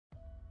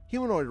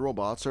Humanoid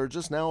robots are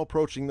just now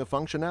approaching the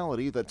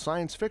functionality that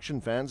science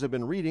fiction fans have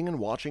been reading and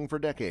watching for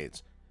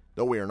decades.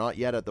 Though we are not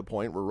yet at the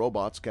point where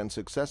robots can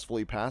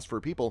successfully pass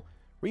for people,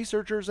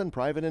 researchers and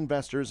private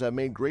investors have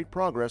made great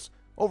progress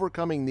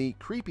overcoming the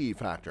creepy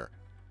factor.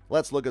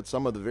 Let's look at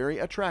some of the very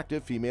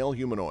attractive female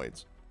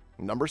humanoids.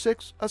 Number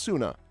 6.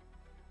 ASUNA.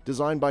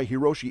 Designed by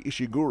Hiroshi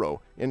Ishiguro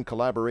in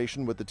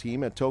collaboration with the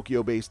team at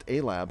Tokyo-based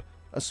A-Lab,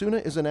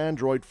 ASUNA is an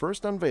android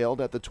first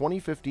unveiled at the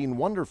 2015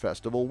 Wonder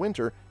Festival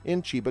Winter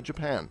in Chiba,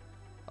 Japan.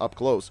 Up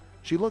close,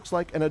 she looks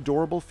like an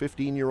adorable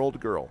 15-year-old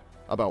girl,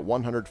 about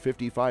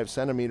 155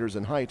 centimeters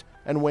in height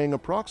and weighing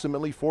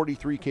approximately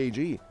 43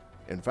 kg.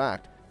 In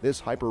fact, this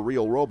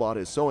hyper-real robot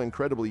is so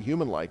incredibly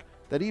human-like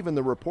that even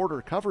the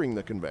reporter covering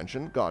the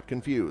convention got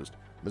confused,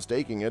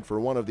 mistaking it for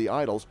one of the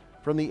idols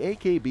from the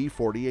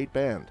AKB48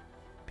 band.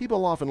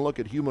 People often look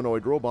at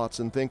humanoid robots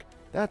and think,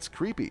 that's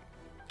creepy.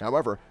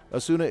 However,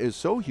 ASUNA is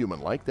so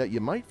human-like that you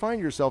might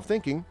find yourself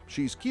thinking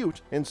she's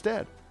cute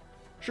instead.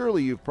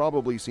 Surely you've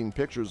probably seen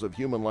pictures of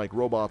human-like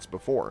robots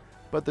before,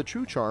 but the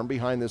true charm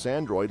behind this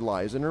android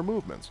lies in her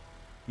movements.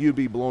 You'd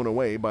be blown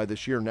away by the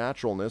sheer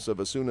naturalness of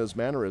ASUNA's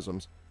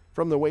mannerisms,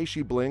 from the way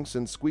she blinks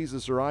and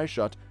squeezes her eyes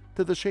shut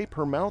to the shape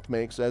her mouth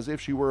makes as if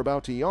she were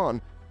about to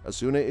yawn.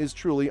 ASUNA is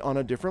truly on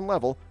a different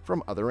level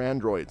from other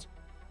androids.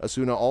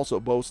 ASUNA also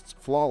boasts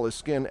flawless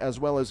skin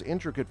as well as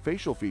intricate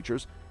facial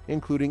features,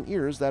 including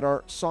ears that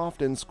are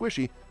soft and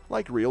squishy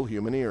like real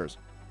human ears.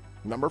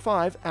 Number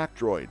 5.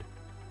 Actroid.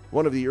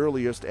 One of the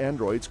earliest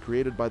androids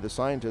created by the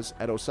scientists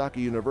at Osaka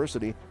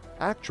University,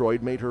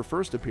 Actroid made her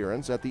first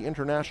appearance at the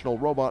International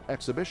Robot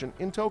Exhibition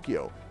in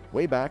Tokyo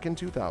way back in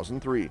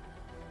 2003.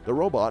 The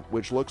robot,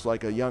 which looks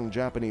like a young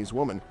Japanese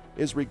woman,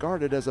 is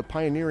regarded as a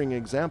pioneering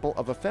example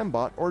of a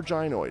fembot or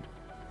gynoid.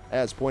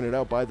 As pointed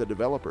out by the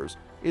developers,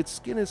 its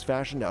skin is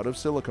fashioned out of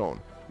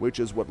silicone, which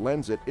is what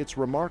lends it its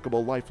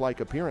remarkable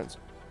lifelike appearance.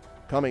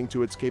 Coming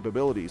to its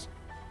capabilities,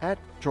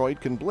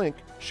 Actroid can blink,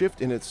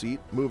 shift in its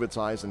seat, move its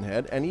eyes and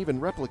head, and even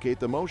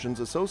replicate the motions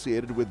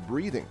associated with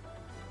breathing.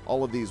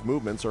 All of these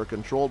movements are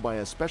controlled by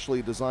a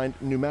specially designed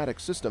pneumatic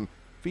system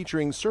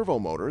featuring servo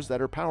motors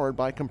that are powered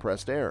by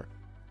compressed air.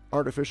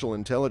 Artificial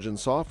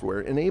intelligence software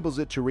enables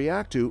it to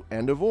react to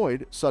and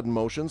avoid sudden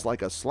motions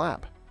like a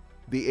slap.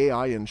 The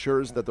AI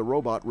ensures that the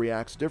robot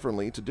reacts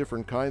differently to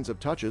different kinds of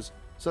touches,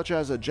 such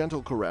as a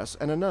gentle caress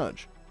and a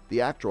nudge. The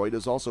Actroid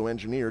is also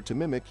engineered to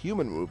mimic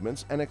human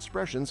movements and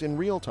expressions in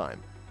real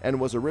time, and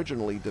was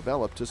originally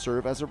developed to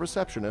serve as a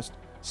receptionist,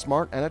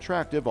 smart and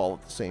attractive all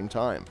at the same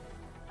time.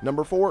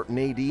 Number 4.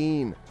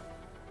 NADINE.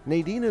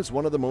 NADINE is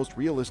one of the most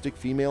realistic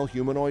female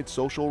humanoid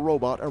social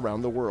robot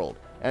around the world,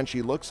 and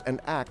she looks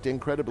and acts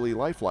incredibly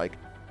lifelike,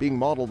 being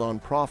modeled on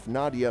Prof.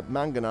 Nadia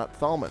Manganat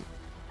Thalmann.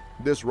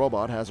 This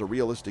robot has a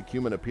realistic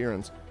human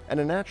appearance and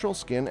a natural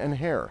skin and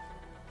hair.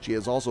 She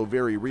has also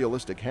very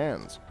realistic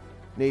hands.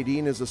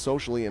 NADINE is a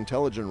socially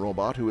intelligent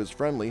robot who is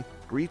friendly,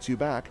 greets you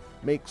back,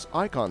 makes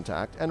eye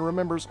contact, and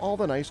remembers all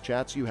the nice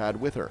chats you had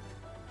with her.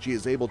 She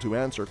is able to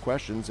answer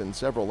questions in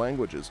several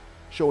languages,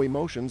 show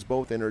emotions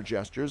both in her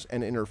gestures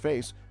and in her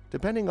face,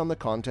 depending on the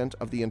content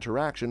of the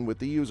interaction with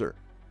the user.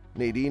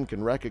 NADINE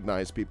can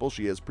recognize people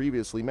she has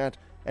previously met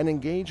and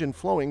engage in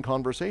flowing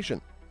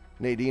conversation.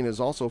 NADINE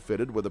is also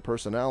fitted with a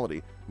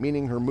personality,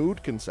 meaning her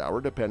mood can sour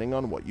depending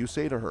on what you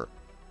say to her.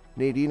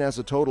 NADINE has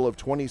a total of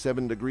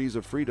 27 degrees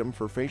of freedom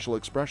for facial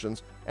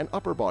expressions and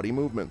upper body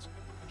movements.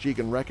 She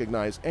can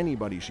recognize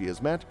anybody she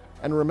has met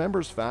and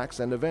remembers facts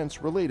and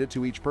events related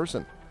to each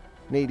person.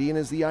 NADINE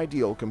is the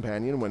ideal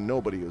companion when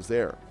nobody is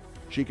there.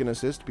 She can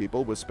assist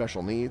people with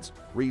special needs,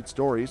 read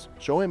stories,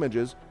 show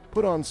images,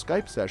 put on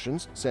Skype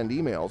sessions, send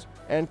emails,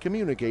 and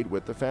communicate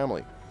with the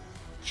family.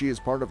 She is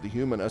part of the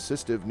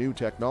human-assistive new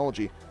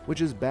technology,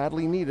 which is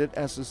badly needed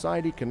as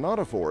society cannot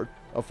afford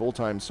a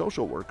full-time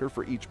social worker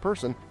for each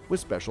person with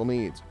special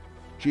needs.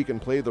 She can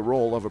play the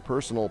role of a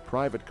personal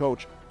private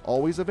coach,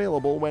 always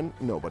available when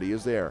nobody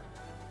is there.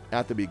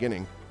 At the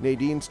beginning,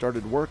 NADINE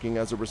started working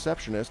as a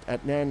receptionist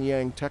at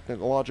Nanyang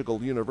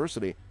Technological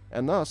University,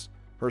 and thus,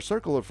 her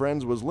circle of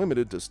friends was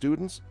limited to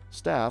students,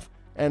 staff,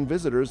 and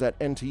visitors at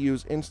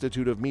NTU's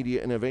Institute of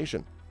Media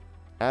Innovation.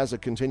 As a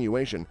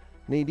continuation,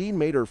 NADINE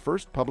made her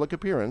first public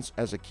appearance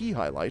as a key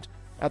highlight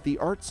at the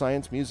Art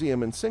Science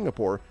Museum in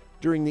Singapore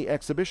during the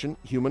exhibition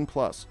Human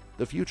Plus,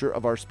 The Future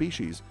of Our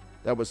Species,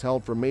 that was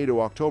held from May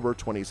to October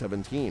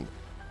 2017.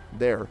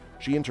 There,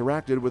 she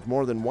interacted with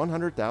more than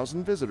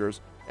 100,000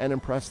 visitors and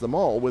impressed them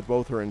all with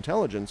both her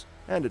intelligence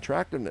and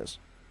attractiveness.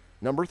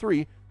 Number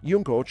 3.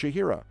 Junko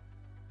Chihira.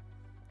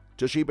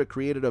 Toshiba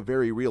created a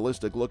very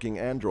realistic-looking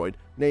android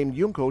named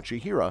Junko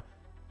Chihira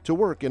to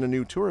work in a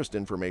new tourist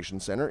information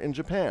center in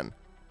Japan.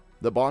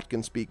 The bot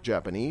can speak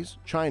Japanese,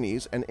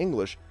 Chinese, and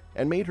English,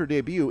 and made her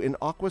debut in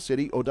Aqua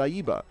City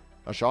Odaiba,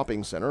 a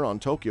shopping center on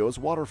Tokyo's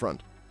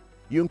waterfront.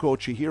 Junko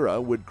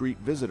Chihira would greet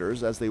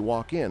visitors as they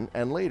walk in,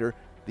 and later,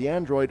 the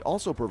android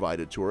also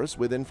provided tourists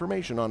with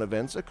information on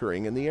events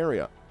occurring in the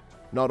area.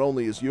 Not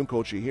only is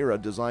Junko Chihira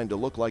designed to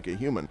look like a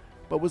human,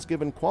 but was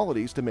given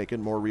qualities to make it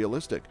more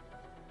realistic.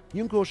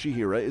 Junko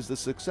Shihira is the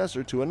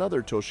successor to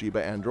another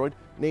Toshiba android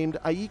named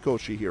Aiko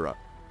Shihira,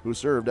 who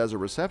served as a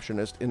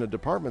receptionist in a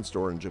department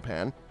store in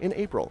Japan in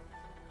April.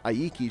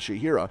 Aiki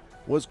Shihira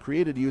was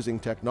created using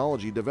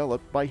technology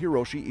developed by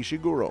Hiroshi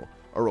Ishiguro,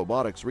 a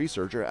robotics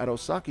researcher at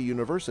Osaka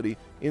University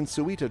in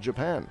Suita,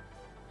 Japan.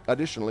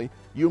 Additionally,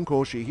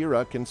 Junko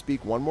Shihira can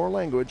speak one more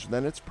language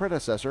than its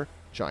predecessor,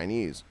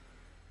 Chinese.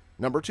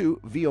 Number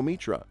 2.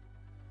 Viomitra.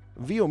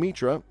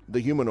 Viomitra,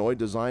 the humanoid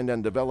designed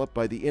and developed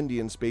by the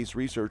Indian Space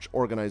Research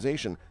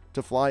Organization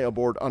to fly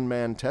aboard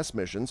unmanned test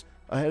missions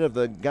ahead of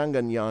the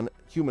Gaganyaan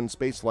human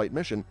spaceflight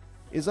mission,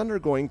 is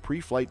undergoing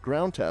pre-flight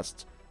ground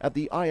tests at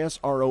the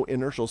ISRO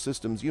Inertial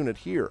Systems Unit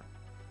here.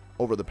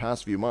 Over the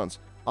past few months,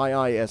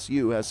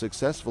 IISU has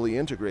successfully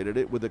integrated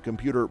it with a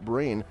computer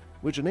brain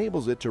which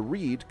enables it to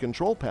read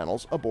control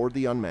panels aboard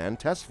the unmanned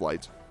test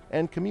flights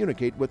and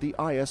communicate with the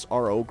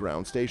ISRO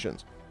ground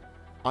stations.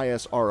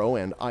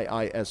 ISRO and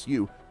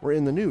IISU were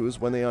in the news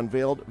when they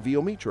unveiled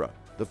Viomitra,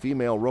 the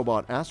female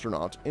robot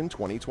astronaut, in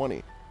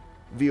 2020.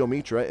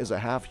 Viomitra is a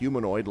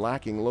half-humanoid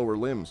lacking lower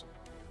limbs.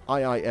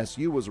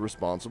 IISU was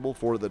responsible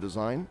for the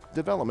design,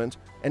 development,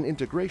 and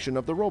integration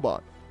of the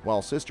robot,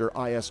 while sister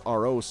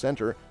ISRO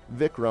center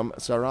Vikram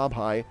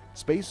Sarabhai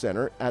Space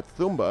Center at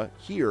Thumba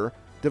here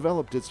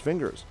developed its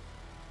fingers.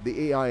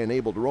 The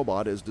AI-enabled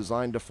robot is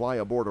designed to fly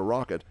aboard a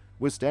rocket,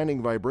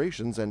 withstanding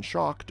vibrations and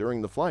shock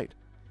during the flight.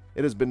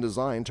 It has been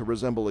designed to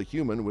resemble a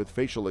human with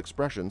facial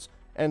expressions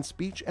and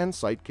speech and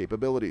sight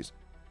capabilities.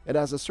 It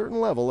has a certain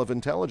level of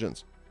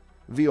intelligence.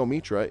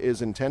 Viomitra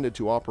is intended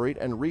to operate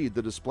and read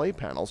the display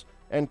panels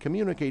and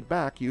communicate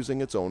back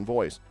using its own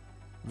voice.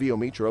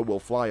 Viomitra will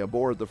fly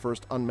aboard the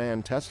first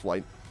unmanned test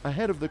flight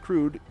ahead of the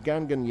crewed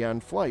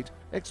Gaganyaan flight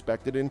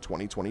expected in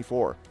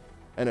 2024.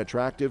 An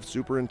attractive,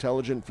 super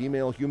intelligent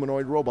female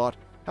humanoid robot.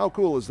 How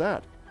cool is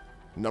that?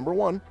 Number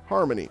 1.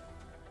 Harmony.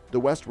 The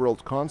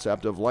Westworld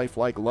concept of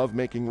lifelike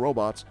love-making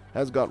robots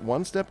has got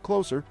one step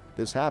closer.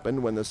 This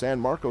happened when the San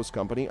Marcos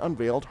company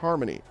unveiled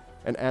Harmony,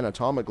 an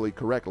anatomically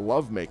correct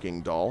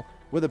love-making doll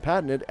with a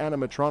patented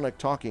animatronic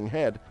talking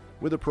head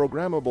with a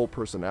programmable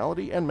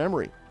personality and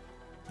memory.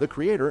 The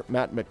creator,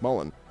 Matt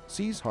McMullen,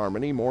 sees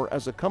Harmony more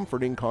as a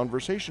comforting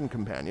conversation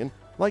companion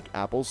like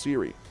Apple's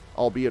Siri,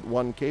 albeit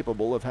one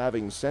capable of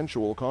having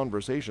sensual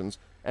conversations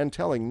and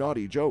telling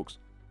naughty jokes.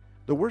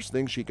 The worst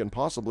thing she can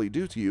possibly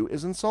do to you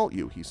is insult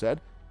you, he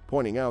said,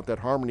 pointing out that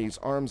Harmony's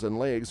arms and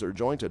legs are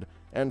jointed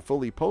and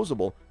fully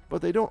posable,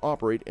 but they don't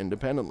operate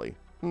independently,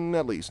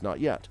 at least not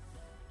yet.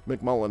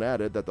 McMullen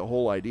added that the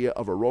whole idea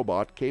of a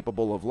robot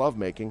capable of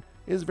lovemaking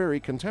is very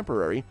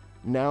contemporary,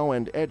 now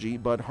and edgy,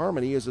 but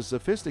Harmony is a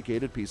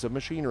sophisticated piece of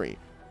machinery,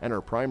 and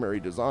her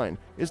primary design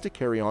is to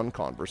carry on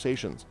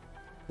conversations.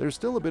 There's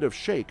still a bit of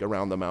shake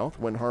around the mouth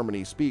when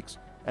Harmony speaks,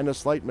 and a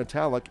slight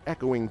metallic,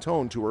 echoing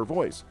tone to her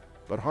voice,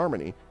 but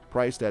Harmony,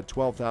 priced at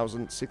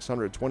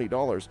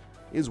 $12,620,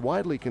 is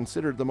widely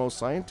considered the most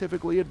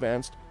scientifically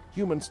advanced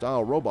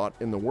human-style robot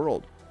in the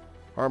world.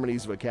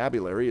 Harmony's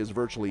vocabulary is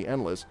virtually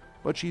endless,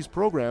 but she's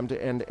programmed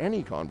to end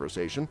any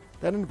conversation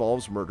that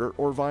involves murder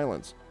or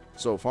violence.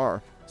 So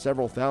far,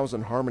 several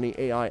thousand Harmony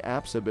AI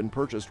apps have been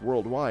purchased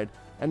worldwide,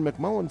 and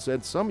McMullen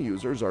said some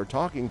users are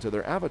talking to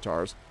their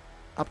avatars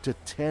up to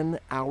 10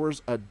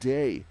 hours a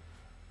day.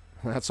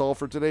 That's all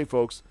for today,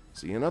 folks.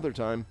 See you another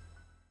time.